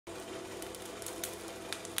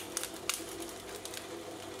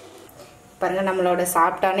பாருங்க நம்மளோட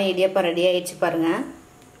சாஃப்ட்டான இடியாப்பம் ரெடி ஆயிடுச்சு பாருங்க.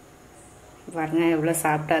 பாருங்க எவ்வளோ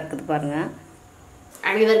சாஃப்டாக இருக்குது பாருங்க.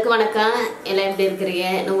 அனைவருக்கும் வணக்கம். எல்லாம் எப்படி இருக்கிறீங்க?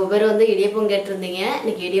 நம்ம பேர் வந்து இடியப்பம் கேட்டிருந்தீங்க.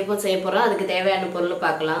 இன்னைக்கு இடியப்பம் செய்ய போகிறோம். அதுக்கு தேவையான பொருள்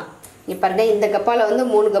பார்க்கலாம். இங்கே பாருங்க, இந்த கப்பால் வந்து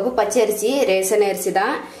 3 கப்பு பச்சை அரிசி, ரேஷன் அரிசி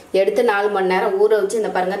தான் எடுத்து 4 மணி நேரம் ஊற வச்சு இந்த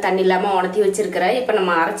பாருங்க தண்ணி இல்லாமல் உணர்த்தி வச்சிருக்கிறேன். இப்போ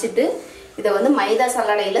நம்ம அரைச்சிட்டு இதை வந்து மைதா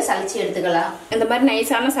சல்லடையில் சளிச்சு எடுத்துக்கலாம். இந்த மாதிரி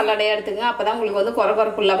நைஸான சல்லடையாக எடுத்துங்க. அப்போ தான் உங்களுக்கு வந்து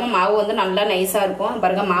குறப்பு இல்லாமல் மாவு வந்து நல்லா நைஸாக இருக்கும்.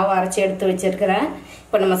 பாருங்க மாவு அரைச்சி எடுத்து வச்சிருக்கிறேன்.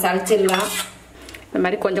 இப்போ நம்ம சளிச்சிடலாம். இந்த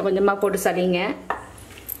மாதிரி கொஞ்சம் கொஞ்சமாக போட்டு சளிங்க.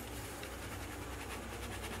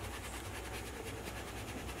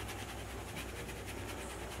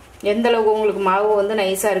 எந்த அளவுக்கு உங்களுக்கு மாவு வந்து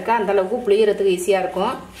நைஸாக இருக்கோ அந்த அளவுக்கு புளியறதுக்கு ஈஸியாக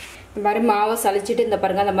இருக்கும். இந்த மாதிரி மாவை சளிச்சிட்டு இந்த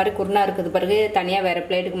பாருங்க அந்த மாதிரி குருணா இருக்குது பிறகு தனியாக வேறு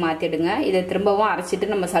பிளேட்டுக்கு மாற்றிடுங்க. இதை திரும்பவும்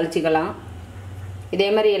அரைச்சிட்டு நம்ம சளிச்சிக்கலாம். இதே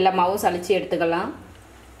மாதிரி எல்லா மாவும் சளிச்சு எடுத்துக்கலாம்.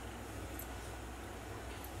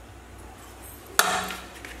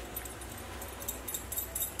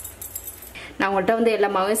 நான் உங்கள்கிட்ட வந்து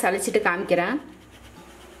எல்லா மாவையும் சளிச்சிட்டு காமிக்கிறேன்.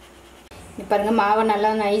 பாருங்க மாவை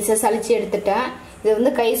நல்லா நைஸாக சளிச்சு எடுத்துட்டேன். இது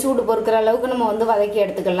வந்து கை சூடு பொறுக்கிற அளவுக்கு நம்ம வந்து வதக்கி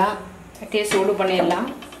எடுத்துக்கலாம். கட்டியே சூடு பண்ணிடலாம்.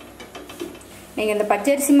 நீங்கள் இந்த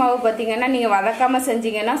பச்சரிசி மாவு பார்த்தீங்கன்னா நீங்கள் வதக்காமல்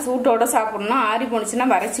செஞ்சீங்கன்னா சூட்டோட சாப்பிட்ணும். ஆறி போணுச்சுன்னா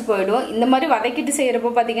வரைச்சி போயிடும். இந்த மாதிரி வதக்கிட்டு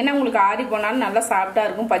செய்கிறப்ப பார்த்தீங்கன்னா உங்களுக்கு ஆறி போனாலும் நல்லா சாஃப்டாக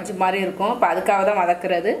இருக்கும், பஞ்சு மாதிரி இருக்கும். இப்போ அதுக்காக தான்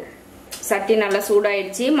வதக்குறது. சட்டி நல்லா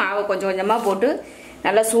சூடாயிடுச்சு. மாவை கொஞ்சம் கொஞ்சமாக போட்டு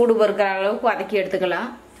நல்லா சூடு பொறுக்கிற அளவுக்கு வதக்கி எடுத்துக்கலாம்.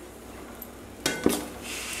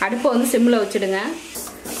 அடுப்பை வந்து சிம்மில் வச்சுடுங்க.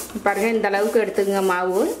 பாருங்க இந்த அளவுக்கு எடுத்துக்கங்க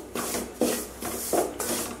மாவு.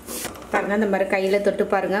 பாருங்க இந்த மாதிரி கையில் தொட்டு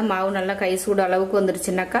பாருங்க மாவு நல்லா கை சூடு அளவுக்கு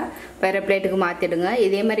வந்துருச்சுனாக்கா வேற பிளேட்டுக்கு மாற்றிடுங்க.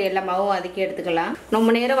 இதே மாதிரி எல்லா மாவும் வதக்கி எடுத்துக்கலாம். ரொம்ப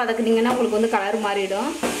நேரம் வதக்குனீங்கன்னா உங்களுக்கு வந்து கலர் மாறிடும்.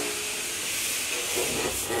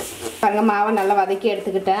 பாருங்க மாவை நல்லா வதக்கி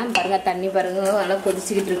எடுத்துக்கிட்டேன். பாருங்க தண்ணி பாருங்க நல்லா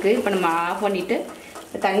கொதிச்சுக்கிட்டு இருக்கு. இப்போ நம்ம ஆஃப் பண்ணிட்டு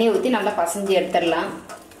தண்ணியை ஊற்றி நல்லா பசஞ்சு எடுத்துடலாம்.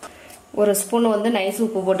 1 ஸ்பூன் வந்து நைஸ்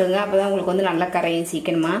உப்பு போட்டுங்க. அப்போ தான் உங்களுக்கு வந்து நல்லா கரையும்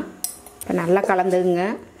சீக்கிரமா. இப்போ நல்லா கலந்துங்க.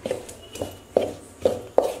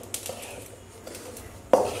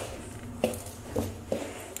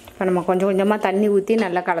 இப்போ நம்ம கொஞ்சம் கொஞ்சமாக தண்ணி ஊற்றி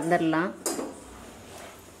நல்லா கலந்துடலாம்.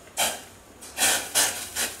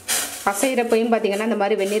 பசைகிறப்பையும் பார்த்தீங்கன்னா இந்த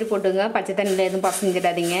மாதிரி வெந்நீர் போட்டுங்க. பச்சை தண்ணியில் எதுவும்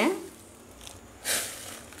பசஞ்சிடாதீங்க.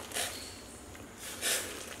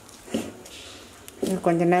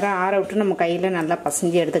 கொஞ்சம் நேரம் ஆற விட்டு நம்ம கையில் நல்லா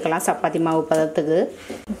பசஞ்சு எடுத்துக்கலாம் சப்பாத்தி மாவு பதத்துக்கு.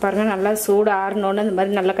 பாருங்கள் நல்லா சூடு ஆறணுன்னு இந்த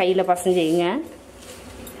மாதிரி நல்லா கையில் பசஞ்சிங்க.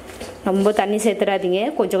 ரொம்ப தண்ணி சேர்த்துடாதீங்க.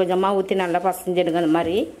 கொஞ்சம் கொஞ்சமாக ஊற்றி நல்லா பசஞ்சிடுங்க. இந்த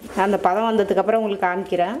மாதிரி அந்த பதம் வந்ததுக்கப்புறம் உங்களுக்கு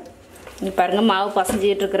காமிக்கிறேன். இங்கே பாருங்கள் மாவு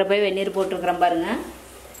பசஞ்சிக்கிட்டு இருக்கிறப்ப வெந்நீர் போட்டுருக்குறேன் பாருங்கள்.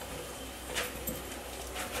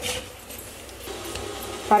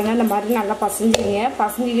 பாருங்கள் இந்த மாதிரி நல்லா பசஞ்சிங்க.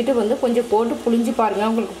 பசஞ்சிக்கிட்டு வந்து கொஞ்சம் போட்டு புளிஞ்சு பாருங்கள்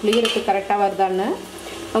உங்களுக்கு புளியறதுக்கு கரெக்டாக வருதான்னு.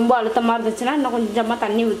 ரொம்ப அழுத்தமாக இருந்துச்சுன்னா இன்னும் கொஞ்சமாக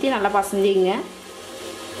தண்ணி ஊற்றி நல்லா பசஞ்சிங்க.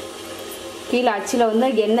 கீழே அச்சில் வந்து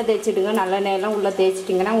எண்ணெய் தேய்ச்சிடுங்க. நல்லெண்ணெயெல்லாம் உள்ளே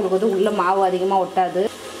தேய்ச்சிட்டிங்கன்னா உங்களுக்கு வந்து உள்ளே மாவு அதிகமாக ஒட்டாது.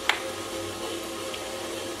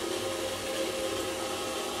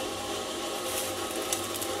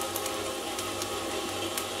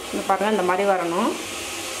 பாருங்கள் இந்த மாதிரி வரணும்.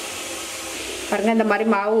 பாருங்கள் இந்த மாதிரி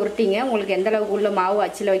மாவு உருட்டிங்க. உங்களுக்கு எந்த அளவுக்கு உள்ள மாவு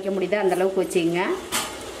அச்சில் வைக்க முடியுதோ அந்த அளவுக்கு வச்சுங்க.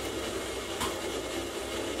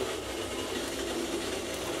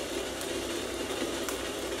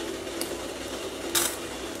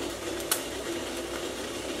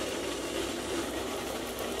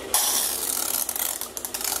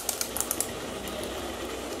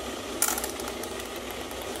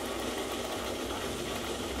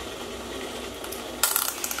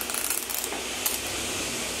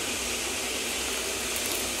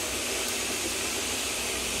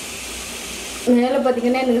 மேலே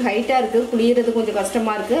பார்த்தீங்கன்னா எனக்கு ஹைட்டாக இருக்குது, புளியறது கொஞ்சம்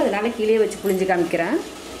கஷ்டமாக இருக்குது. அதனால கீழே வச்சு புளிஞ்சு காமிக்கிறேன்.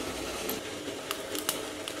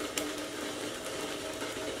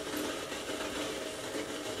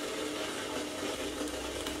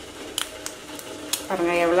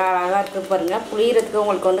 பாருங்கள் எவ்வளோ அழகாக இருக்குது பாருங்கள். புளியறதுக்கு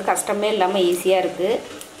உங்களுக்கு வந்து கஷ்டமே இல்லாமல் ஈஸியாக இருக்குது.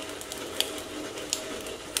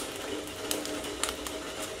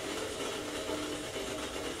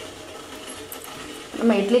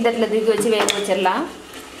 நம்ம இட்லி தட்டில் தூக்கி வச்சு வேக வச்சிடலாம்.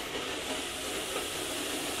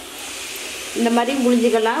 இந்த மாதிரி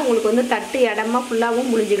புளிஞ்சிக்கலாம். உங்களுக்கு வந்து தட்டு இடமா ஃபுல்லாகவும்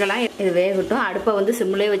புளிஞ்சிக்கலாம். இது வேகட்டும். அடுப்பை வந்து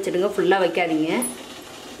சிம்மிலே வச்சுடுங்க, ஃபுல்லாக வைக்காதீங்க.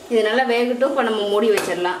 இது நல்லா வேகட்டும். இப்போ நம்ம மூடி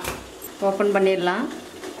வச்சிடலாம். ஓப்பன் பண்ணிடலாம்.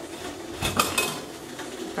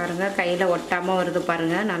 பாருங்கள் கையில் ஒட்டாமல் வருது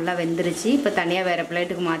பாருங்கள். நல்லா வெந்துருச்சு. இப்போ தனியாக வேறு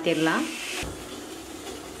பிளேட்டுக்கு மாற்றிடலாம்.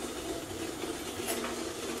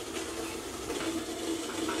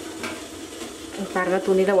 பாருங்கள்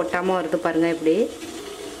துணியில் ஒட்டாமல் வருது பாருங்கள். இப்படி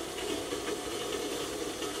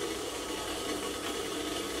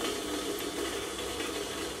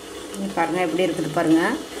பாருங்கள் எப்படி இருக்குது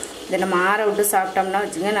பாருங்கள். இதை நம்ம ஆற விட்டு சாப்பிட்டோம்னா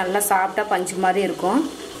வச்சுங்க நல்லா சாப்பிட்டா பஞ்சு மாதிரி இருக்கும்.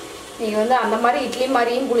 நீங்கள் வந்து அந்த மாதிரி இட்லி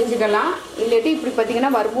மாதிரியும் புளிஞ்சிக்கலாம், இல்லாட்டி இப்படி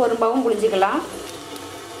பார்த்தீங்கன்னா வறுப்பு வரும்பாவும் புளிஞ்சிக்கலாம்.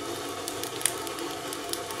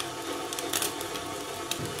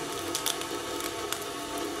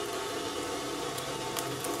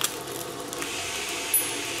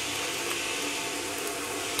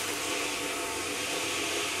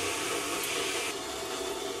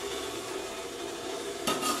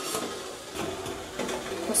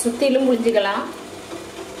 சுற்றிலும் புளிஞ்சிக்கலாம்.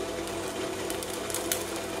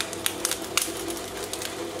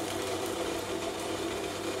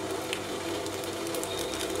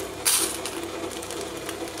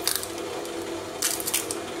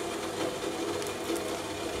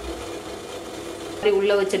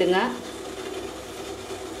 உள்ள வச்சிடுங்க,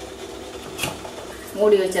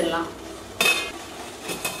 மூடி வச்சிடலாம்.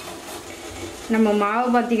 நம்ம மாவு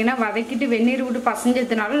பார்த்தீங்கன்னா வதக்கிட்டு வெந்நீர் விட்டு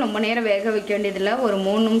பசஞ்சதுனால ரொம்ப நேரம் வேக வைக்க வேண்டியதில்லை, ஒரு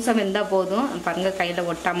 3 நிமிஷம் வெந்தால் போதும். பாருங்கள் கையில்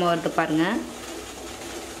ஒட்டாமல் வருது பாருங்கள்.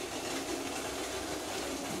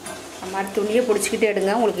 அந்த மாதிரி துணியை பிடிச்சிக்கிட்டு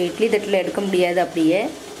எடுங்க, உங்களுக்கு இட்லி தட்டில் எடுக்க முடியாது. அப்படியே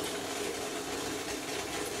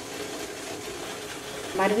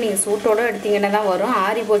மாதிரி நீங்கள் சூட்டோடு எடுத்தீங்கன்னா தான் வரும்,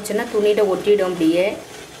 ஆறி போச்சுன்னா துணியில ஒட்டிடும். அப்படியே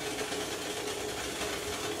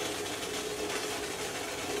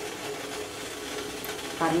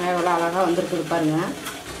பாருங்க எவ்வளோ அழகாக வந்திருக்குது பாருங்க.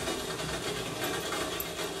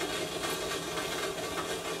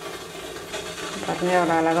 பாருங்க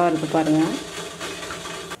எவ்வளோ அழகாக வருது பாருங்க.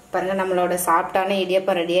 பாருங்க நம்மளோட சாஃப்டான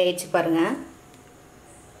இடியாப்பம் ரெடி ஆயிடுச்சு பாருங்க.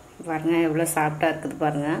 பாருங்க எவ்வளோ சாஃப்டாக இருக்குது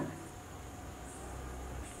பாருங்க.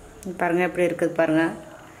 பாருங்க எப்படி இருக்குது பாருங்க,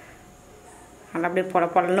 நல்லா அப்படியே பொல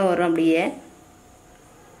பொலன்னு வரும். அப்படியே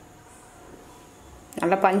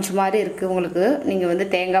நல்லா பஞ்சு மாதிரி இருக்குது. உங்களுக்கு நீங்கள் வந்து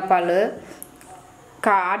தேங்காய் பால்,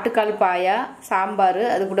 ஆட்டுக்கால் பாயா, சாம்பார்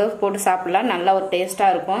அது கூட போட்டு சாப்பிடலாம், நல்லா ஒரு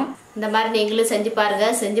டேஸ்ட்டாக இருக்கும். இந்த மாதிரி நீங்களும் செஞ்சு பாருங்க.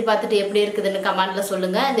 செஞ்சு பார்த்துட்டு எப்படி இருக்குதுன்னு கமெண்ட்ல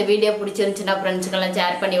சொல்லுங்க. இந்த வீடியோ பிடிச்சிருந்துச்சுன்னா ஃப்ரெண்ட்ஸுக்கெல்லாம்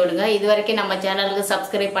ஷேர் பண்ணி விடுங்க. இது வரைக்கும் நம்ம சேனலுக்கு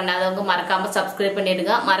சப்ஸ்கிரைப் பண்ணாதவங்க மறக்காம சப்ஸ்கிரைப்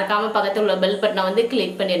பண்ணிடுங்க. மறக்காம பக்கத்தில் உள்ள பெல் பட்டனை வந்து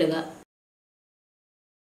கிளிக் பண்ணிடுங்க.